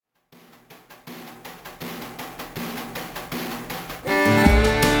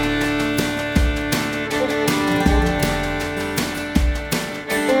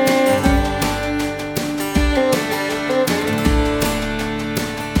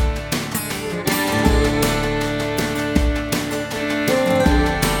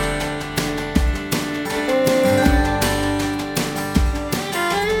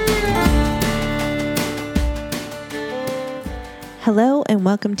and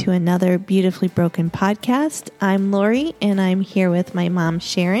welcome to another Beautifully Broken podcast. I'm Lori, and I'm here with my mom,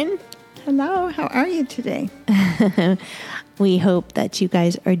 Sharon. Hello, how are you today? We hope that you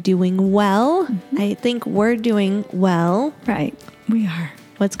guys are doing well. I think we're doing well. Right, we are.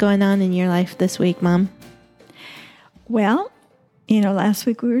 What's going on in your life this week, Mom? Well, last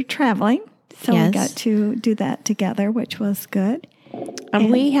week we were traveling, so Yes. we got to do that together, which was good.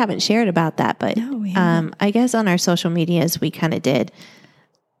 We haven't shared about that, but No, we haven't. I guess on our social medias we kind of did.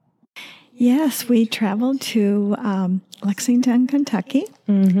 Yes, we traveled to Lexington, Kentucky.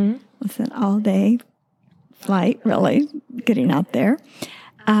 Mm-hmm. It was an all-day flight, really, getting out there.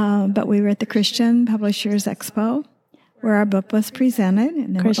 But we were at the Christian Publishers Expo, where our book was presented.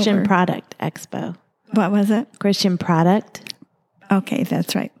 And then Christian Product Expo. What was it? Christian Product. Okay,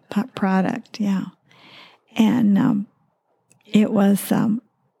 that's right. Product, yeah. And it was,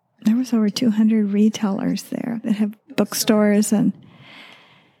 there was over 200 retailers there that have bookstores and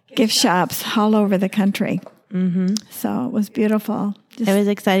gift shops all over the country. Mm-hmm. So it was beautiful. It was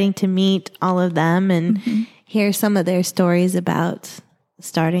exciting to meet all of them and hear some of their stories about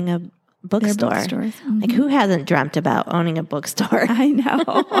starting a bookstore. bookstores. Like, who hasn't dreamt about owning a bookstore? I know.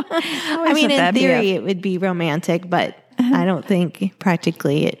 I mean, in theory, it would be romantic, but I don't think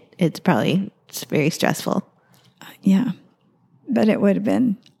practically it's very stressful. Yeah. But it would have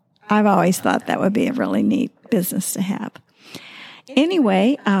been, I've always thought that would be a really neat business to have.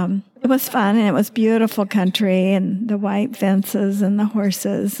 Anyway, it was fun, and it was beautiful country, and the white fences and the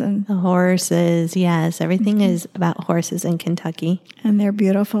horses and The horses, yes. Everything is about horses in Kentucky. their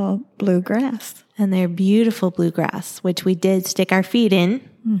beautiful bluegrass. And their beautiful bluegrass, which we did stick our feet in.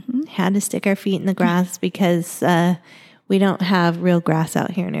 Had to stick our feet in the grass because we don't have real grass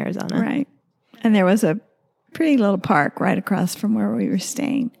out here in Arizona. Right. And there was a pretty little park right across from where we were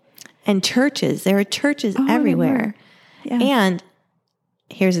staying. And churches. There are churches everywhere. Yeah. And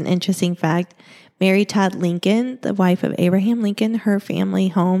here's an interesting fact. Mary Todd Lincoln, the wife of Abraham Lincoln, her family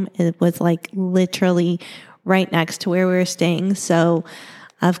home, it was like literally right next to where we were staying. So,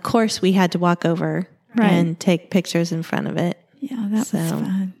 of course, we had to walk over and take pictures in front of it. Yeah, that was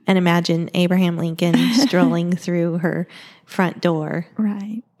fun. And imagine Abraham Lincoln strolling through her front door.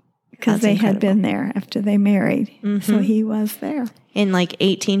 Right. Because That's they incredible. had been there after they married. So he was there. In like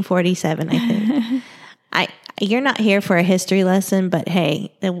 1847, I think. You're not here for a history lesson, but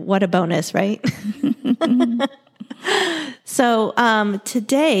hey, what a bonus, right? So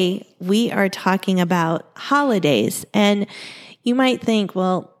today we are talking about holidays. And you might think,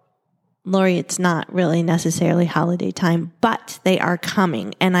 well, Lori, it's not really necessarily holiday time, but they are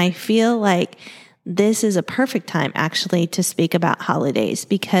coming. And I feel like this is a perfect time actually to speak about holidays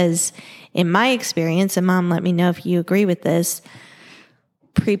because in my experience, and Mom, let me know if you agree with this,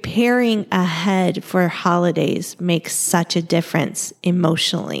 preparing ahead for holidays makes such a difference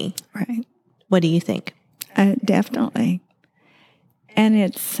emotionally. Right. What do you think? Definitely. And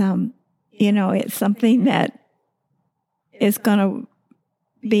it's, it's something that is going to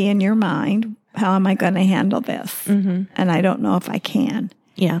be in your mind. How am I going to handle this? And I don't know if I can.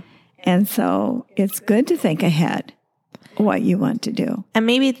 Yeah. And so it's good to think ahead what you want to do. And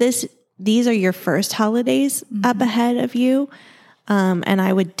maybe these are your first holidays up ahead of you. And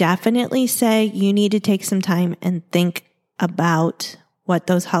I would definitely say you need to take some time and think about what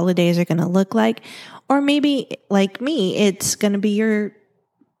those holidays are going to look like. Or maybe, like me, it's going to be your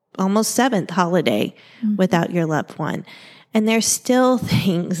almost 7th holiday without your loved one. And there's still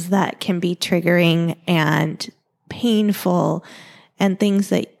things that can be triggering and painful and things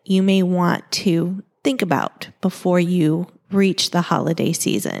that you may want to think about before you reach the holiday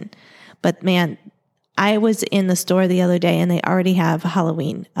season. But man, I was in the store the other day and they already have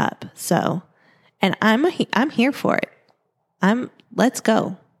Halloween up. So, and I'm here for it. Let's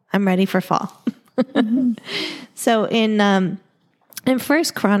go. I'm ready for fall. So in 1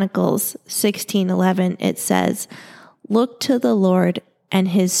 Chronicles 16:11, it says, "Look to the Lord and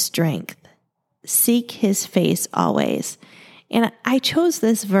his strength. Seek his face always." And I chose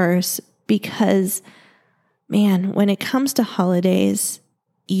this verse because, man, when it comes to holidays,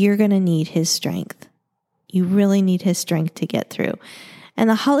 you're going to need his strength. You really need his strength to get through. And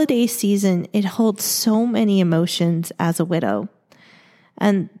the holiday season, it holds so many emotions as a widow.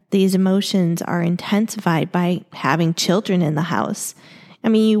 And these emotions are intensified by having children in the house. I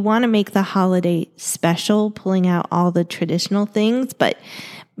mean, you want to make the holiday special, pulling out all the traditional things, but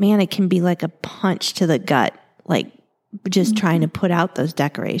man, it can be like a punch to the gut, like just trying to put out those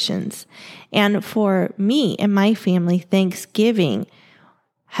decorations. And for me and my family, Thanksgiving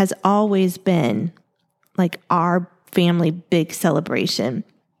has always been like our family big celebration.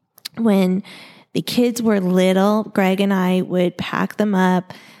 When the kids were little, Greg and I would pack them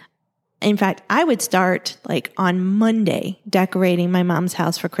up. In fact, I would start like on Monday decorating my mom's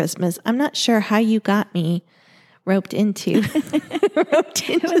house for Christmas. I'm not sure how you got me roped into.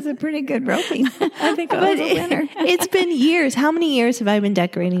 It was a pretty good roping. I think I was a winner. It's been years. How many years have I been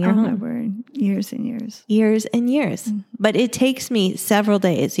decorating your home? My word. Years and years. Years and years. Mm-hmm. But it takes me several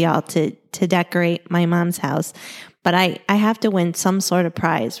days, y'all, to decorate my mom's house. But I have to win some sort of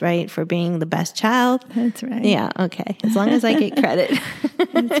prize, right, for being the best child. That's right. Yeah, okay. As long as I get credit.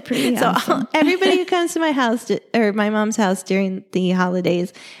 That's pretty awesome. So everybody who comes to my house or my mom's house during the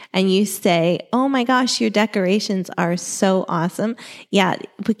holidays and you say, oh my gosh, your decorations are so awesome. Yeah,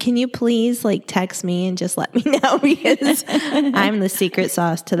 but can you please like text me and just let me know because I'm the secret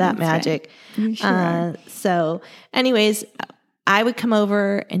sauce to that magic. Right. You sure so anyways, I would come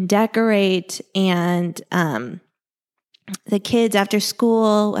over and decorate and the kids after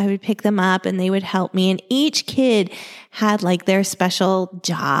school, I would pick them up and they would help me. And each kid had like their special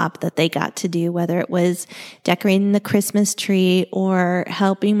job that they got to do, whether it was decorating the Christmas tree or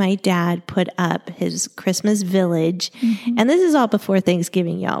helping my dad put up his Christmas village. Mm-hmm. And this is all before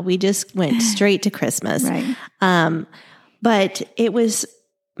Thanksgiving, y'all. We just went straight to Christmas. Right. But it was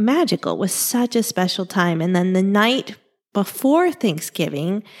magical. It was such a special time. And then the night before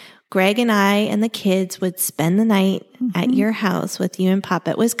Thanksgiving, Greg and I and the kids would spend the night at your house with you and Papa.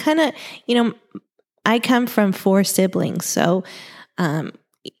 It was kind of, I come from 4 siblings, so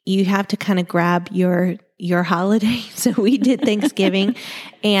you have to kind of grab your holiday. So we did Thanksgiving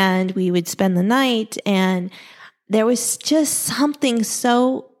and we would spend the night, and there was just something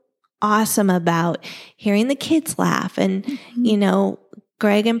so awesome about hearing the kids laugh and,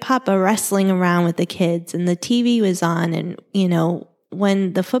 Greg and Papa wrestling around with the kids, and the TV was on, and,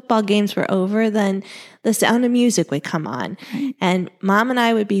 when the football games were over, then the Sound of Music would come on. Right. And Mom and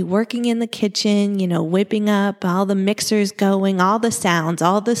I would be working in the kitchen, whipping up all the mixers going, all the sounds,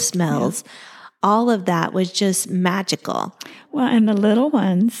 all the smells. Yeah. All of that was just magical. Well, and the little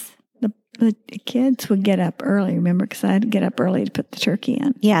ones, the kids would get up early, remember, because I'd get up early to put the turkey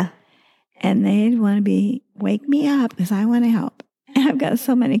in. Yeah. And they'd want to wake me up because I want to help. And I've got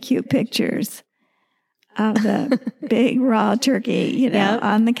so many cute pictures of the big raw turkey, Yep.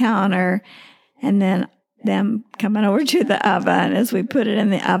 on the counter, and then them coming over to the oven as we put it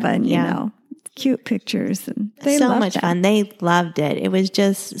in the oven, cute pictures. And they so loved much that. fun. They loved it. It was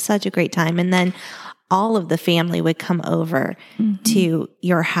just such a great time. And then all of the family would come over to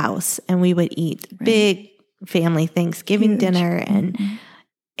your house and we would eat big family Thanksgiving dinner. And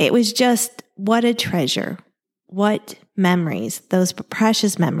it was just, what a treasure. What memories, those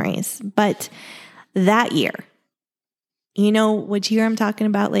precious memories. But that year, which year I'm talking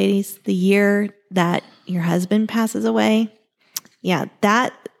about, ladies? The year that your husband passes away. Yeah,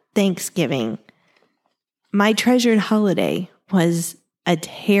 that Thanksgiving, my treasured holiday, was a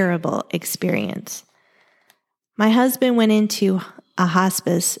terrible experience. My husband went into a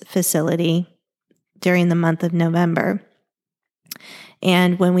hospice facility during the month of November.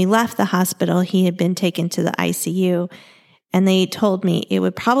 And when we left the hospital, he had been taken to the ICU. And they told me it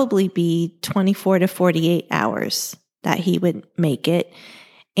would probably be 24 to 48 hours that he would make it.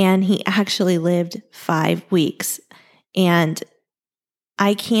 And he actually lived 5 weeks. And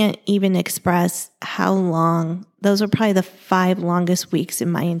I can't even express how long, those were probably the 5 longest weeks in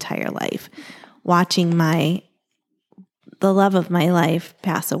my entire life, watching the love of my life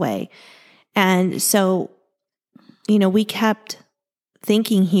pass away. And so, we kept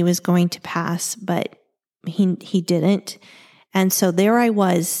thinking he was going to pass, but he didn't. And so there I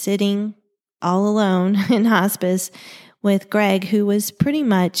was sitting all alone in hospice with Greg, who was pretty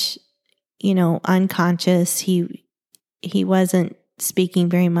much, unconscious. He wasn't speaking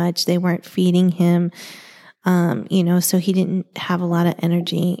very much. They weren't feeding him, so he didn't have a lot of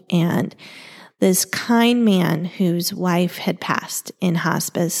energy. And this kind man whose wife had passed in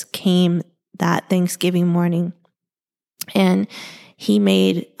hospice came that Thanksgiving morning, and he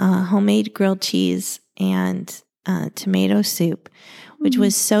made homemade grilled cheese and tomato soup, which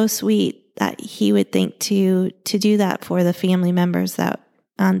was so sweet that he would think to do that for the family members that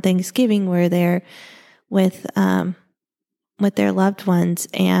on Thanksgiving were there with their loved ones.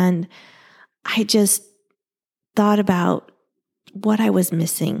 And I just thought about what I was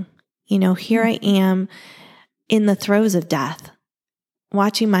missing. Here I am in the throes of death,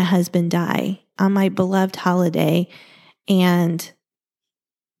 watching my husband die on my beloved holiday, and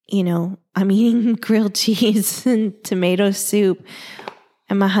I'm eating grilled cheese and tomato soup,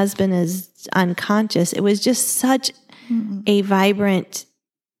 and my husband is unconscious. It was just such a vibrant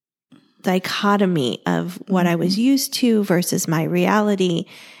dichotomy of what I was used to versus my reality.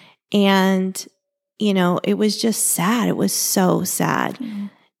 And it was just sad. It was so sad.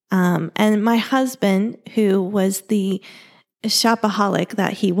 And my husband, who was the shopaholic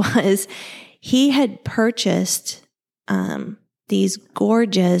that he was, he had purchased these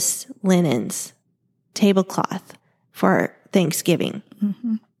gorgeous linens, tablecloth for Thanksgiving,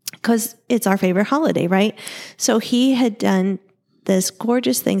 because it's our favorite holiday, right? So he had done this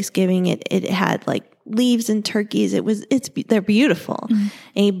gorgeous Thanksgiving. It had like leaves and turkeys. They're beautiful. And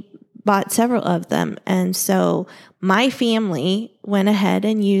he bought several of them. And so my family went ahead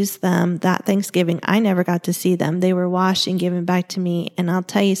and used them that Thanksgiving. I never got to see them. They were washed and given back to me. And I'll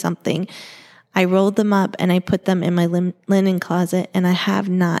tell you something. I rolled them up and I put them in my linen closet, and I have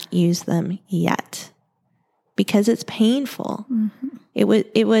not used them yet because it's painful.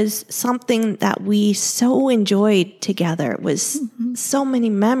 It was something that we so enjoyed together. It was so many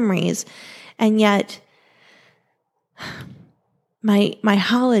memories. And yet my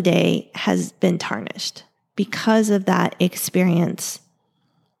holiday has been tarnished because of that experience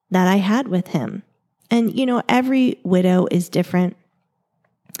that I had with him. And, every widow is different.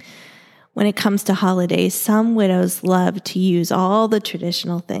 When it comes to holidays, some widows love to use all the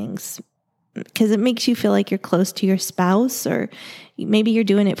traditional things because it makes you feel like you're close to your spouse, or maybe you're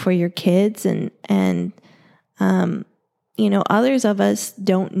doing it for your kids. And others of us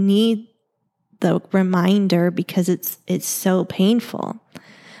don't need the reminder because it's so painful.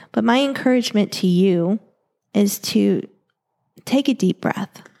 But my encouragement to you is to take a deep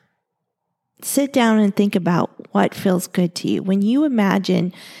breath. Sit down and think about what feels good to you. When you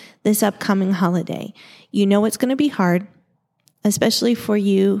imagine this upcoming holiday, it's going to be hard, especially for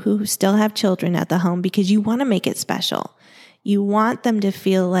you who still have children at the home, because you want to make it special. You want them to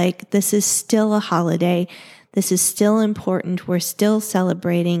feel like this is still a holiday. This is still important. We're still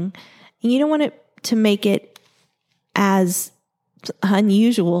celebrating. And you don't want it to make it as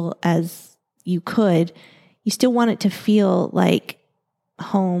unusual as you could. You still want it to feel like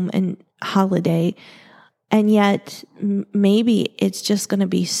home and holiday. And yet, maybe it's just going to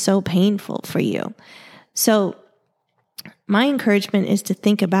be so painful for you. So my encouragement is to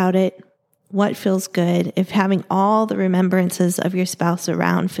think about it, what feels good. If having all the remembrances of your spouse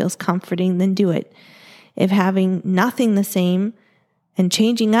around feels comforting, then do it. If having nothing the same and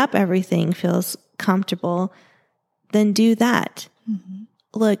changing up everything feels comfortable, then do that.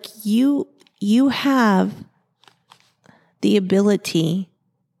 Look, you have the ability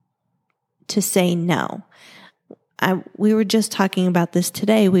to say no. We were just talking about this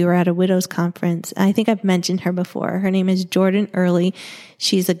today. We were at a widows conference. I think I've mentioned her before. Her name is Jordan Early.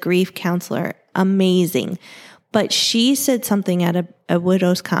 She's a grief counselor. Amazing. But she said something at a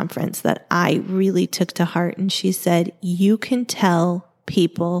widows conference that I really took to heart. And she said, you can tell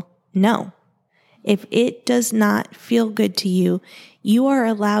people no. If it does not feel good to you, you are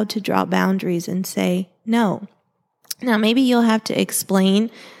allowed to draw boundaries and say no. Now, maybe you'll have to explain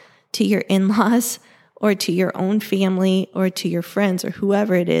to your in-laws or to your own family or to your friends or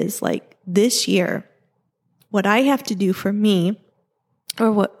whoever it is, like, this year, what I have to do for me,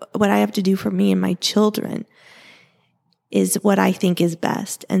 or what I have to do for me and my children, is what I think is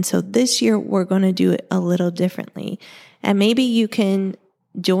best. And so this year we're going to do it a little differently. And maybe you can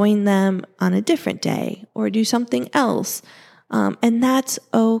join them on a different day or do something else. And that's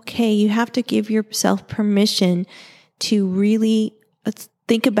okay. You have to give yourself permission to really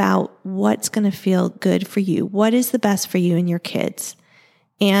think about what's going to feel good for you. What is the best for you and your kids?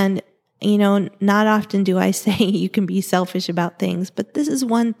 And, not often do I say you can be selfish about things, but this is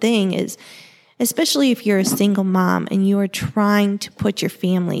one thing, is especially if you're a single mom and you are trying to put your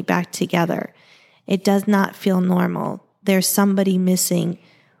family back together, it does not feel normal. There's somebody missing.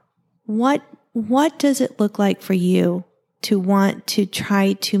 What does it look like for you to want to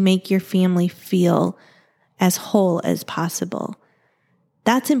try to make your family feel as whole as possible?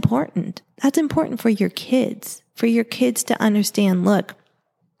 That's important. That's important for your kids to understand, look,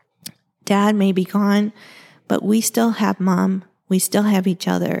 Dad may be gone, but we still have Mom. We still have each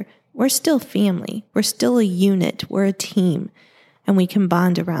other. We're still family. We're still a unit. We're a team, and we can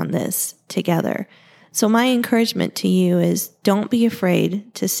bond around this together. So my encouragement to you is, don't be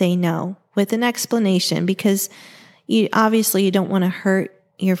afraid to say no with an explanation, because you don't want to hurt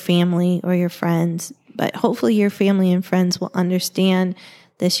your family or your friends, but hopefully your family and friends will understand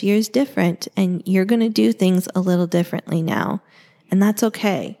this year's different and you're going to do things a little differently now. And that's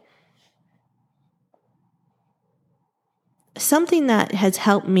okay. Something that has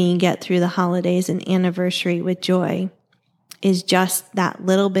helped me get through the holidays and anniversary with joy is just that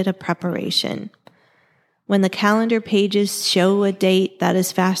little bit of preparation. When the calendar pages show a date that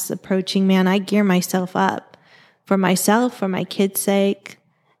is fast approaching, man, I gear myself up for myself, for my kids' sake,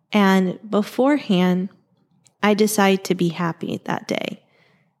 And beforehand, I decided to be happy that day.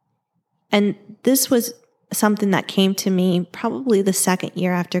 And this was something that came to me probably the second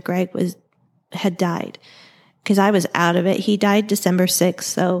year after Greg had died, because I was out of it. He died December 6th.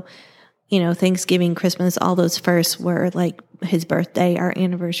 So, Thanksgiving, Christmas, all those firsts were like his birthday, our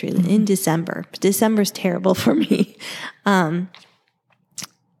anniversary in December. December's terrible for me.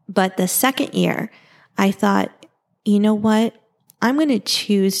 But the second year, I thought, you know what? I'm going to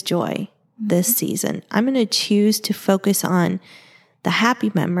choose joy this season. I'm going to choose to focus on the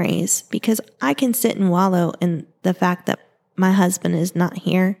happy memories, because I can sit and wallow in the fact that my husband is not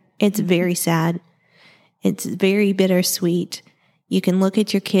here. It's very sad. It's very bittersweet. You can look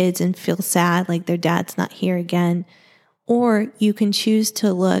at your kids and feel sad like their dad's not here again. Or you can choose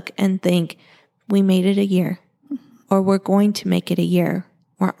to look and think, we made it a year, or we're going to make it a year.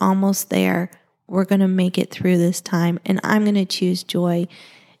 We're almost there. We're going to make it through this time, and I'm going to choose joy.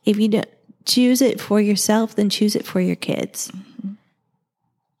 If you don't choose it for yourself, then choose it for your kids.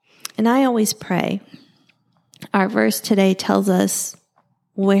 And I always pray. Our verse today tells us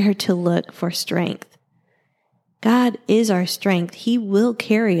where to look for strength. God is our strength. He will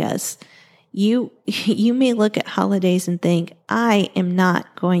carry us. You may look at holidays and think, I am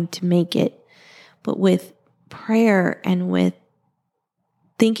not going to make it. But with prayer and with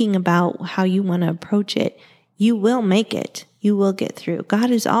thinking about how you want to approach it, you will make it. You will get through.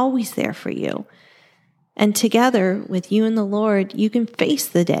 God is always there for you. And together with you and the Lord, you can face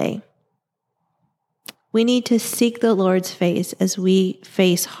the day. We need to seek the Lord's face as we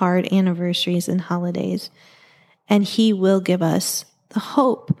face hard anniversaries and holidays. And He will give us the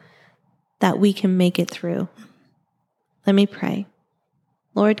hope that we can make it through. Let me pray.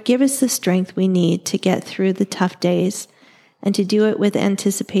 Lord, give us the strength we need to get through the tough days, and to do it with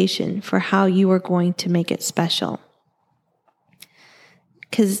anticipation for how you are going to make it special.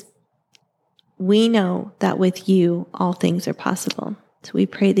 Because we know that with you, all things are possible. So we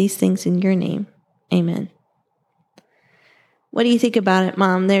pray these things in your name. Amen. What do you think about it,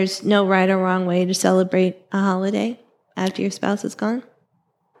 Mom? There's no right or wrong way to celebrate a holiday after your spouse is gone?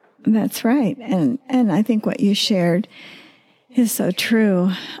 That's right. And I think what you shared is so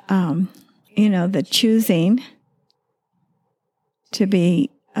true. The choosing to be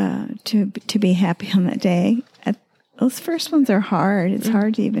happy on that day. Those first ones are hard. It's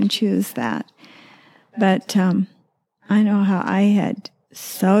hard to even choose that. But I know how I had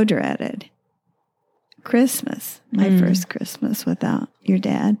so dreaded Christmas, my first Christmas without your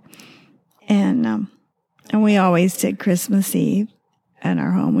dad, and we always did Christmas Eve at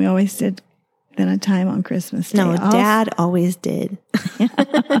our home. We always did a time on Christmas Day. No, Dad always did.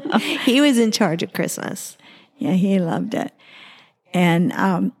 He was in charge of Christmas. Yeah, he loved it.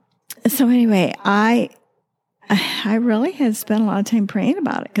 And so anyway, I really had spent a lot of time praying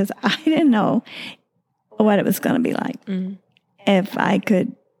about it, because I didn't know what it was going to be like if I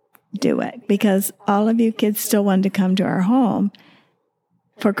could do it, because all of you kids still wanted to come to our home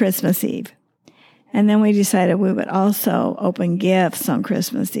for Christmas Eve. And then we decided we would also open gifts on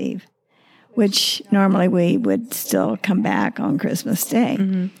Christmas Eve, which normally we would still come back on Christmas Day.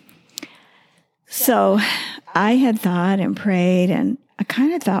 Mm-hmm. So I had thought and prayed, and I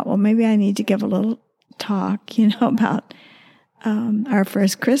kind of thought, well, maybe I need to give a little talk, about our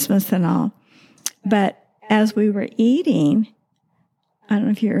first Christmas and all. But as we were eating, I don't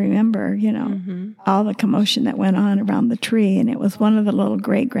know if you remember, all the commotion that went on around the tree. And it was one of the little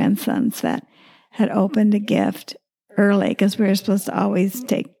great-grandsons that had opened a gift early, because we were supposed to always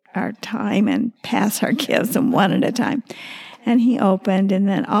take our time and pass our gifts and one at a time. And he opened, and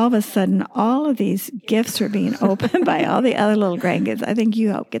then all of a sudden, all of these gifts were being opened by all the other little grandkids. I think you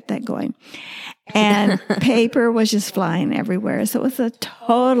helped get that going. And paper was just flying everywhere. So it was a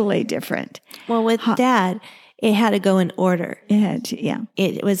totally different. Well, with Dad, it had to go in order. It had to, yeah.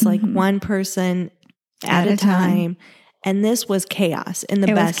 It was like one person at a time. And this was chaos in the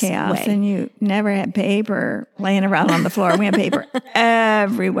best way. It was chaos, and you never had paper laying around on the floor. We had paper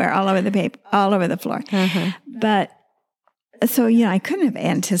everywhere, all over the floor. But so, I couldn't have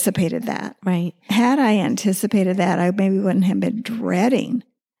anticipated that. Right. Had I anticipated that, I maybe wouldn't have been dreading.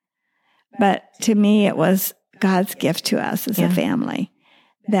 But to me, it was God's gift to us as a family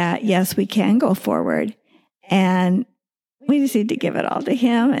that, yes, we can go forward, and we just need to give it all to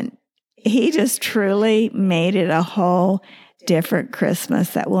Him. And He just truly made it a whole different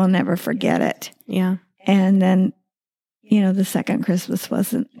Christmas that we'll never forget it. Yeah. And then, the second Christmas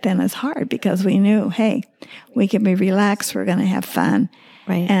wasn't then as hard, because we knew, hey, we can be relaxed. We're going to have fun.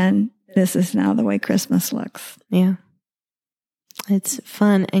 Right. And this is now the way Christmas looks. Yeah. It's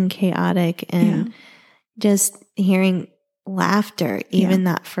fun and chaotic, and just hearing laughter, even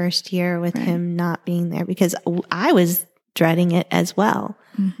that first year with him not being there, because I was dreading it as well.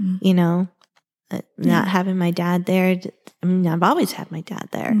 Mm-hmm. You know, not having my dad there. I mean, I've always had my dad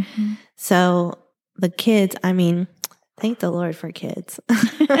there. Mm-hmm. So the kids, I mean, thank the Lord for kids. Them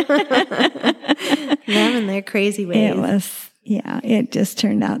and their crazy ways. It just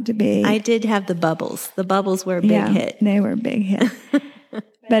turned out to be. I did have the bubbles. The bubbles were a big hit. They were a big hit.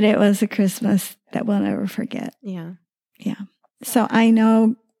 But it was a Christmas that we'll never forget. Yeah. Yeah. So I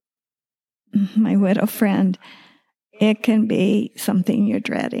know, my widow friend, it can be something you're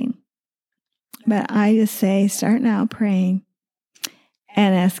dreading. But I just say, start now praying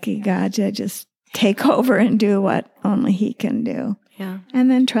and asking God to just take over and do what only He can do. Yeah. And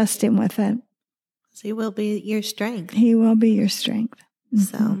then trust Him with it. So He will be your strength. He will be your strength. Mm-hmm.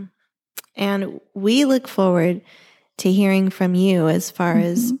 So, and we look forward to hearing from you as far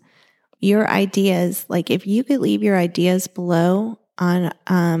as your ideas. Like, if you could leave your ideas below on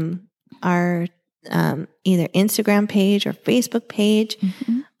our either Instagram page or Facebook page,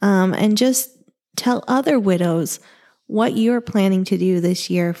 and just tell other widows what you're planning to do this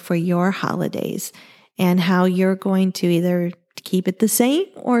year for your holidays and how you're going to either keep it the same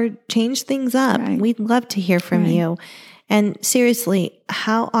or change things up. Right. We'd love to hear from you. And seriously,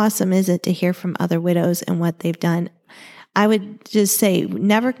 how awesome is it to hear from other widows and what they've done? I would just say,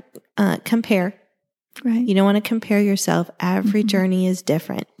 never compare. Right. You don't want to compare yourself. Every journey is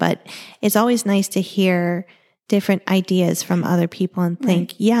different, but it's always nice to hear different ideas from other people and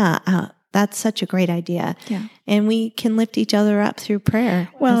think, that's such a great idea. Yeah. And we can lift each other up through prayer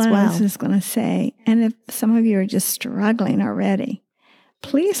as well. I was just going to say, and if some of you are just struggling already,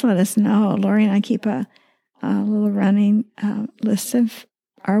 please let us know. Lori and I keep a little running list of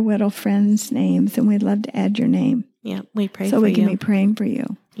our widow friends' names, and we'd love to add your name. Yeah, we pray for you. So we can be praying for you.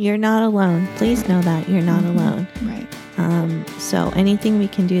 You're not alone. Please know that you're not alone. Right. So anything we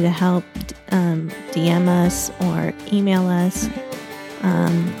can do to help, DM us or email us.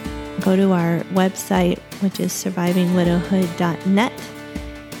 Go to our website, which is survivingwidowhood.net.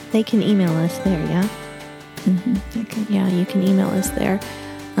 They can email us there, yeah? Yeah, you can email us there.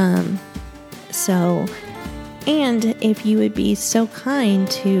 And if you would be so kind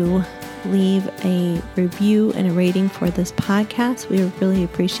to leave a review and a rating for this podcast, we would really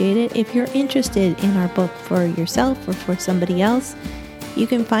appreciate it. If you're interested in our book for yourself or for somebody else, you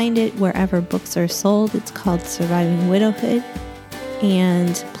can find it wherever books are sold. It's called Surviving Widowhood.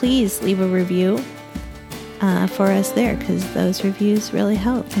 And please leave a review for us there, because those reviews really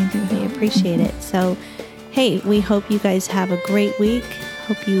help. We appreciate it. So, hey, we hope you guys have a great week.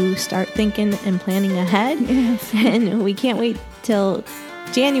 Hope you start thinking and planning ahead. Yes. And we can't wait till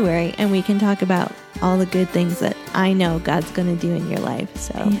January and we can talk about all the good things that I know God's going to do in your life.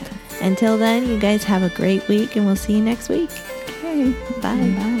 So until then, you guys have a great week, and we'll see you next week. Okay.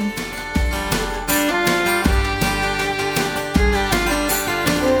 Bye. Bye.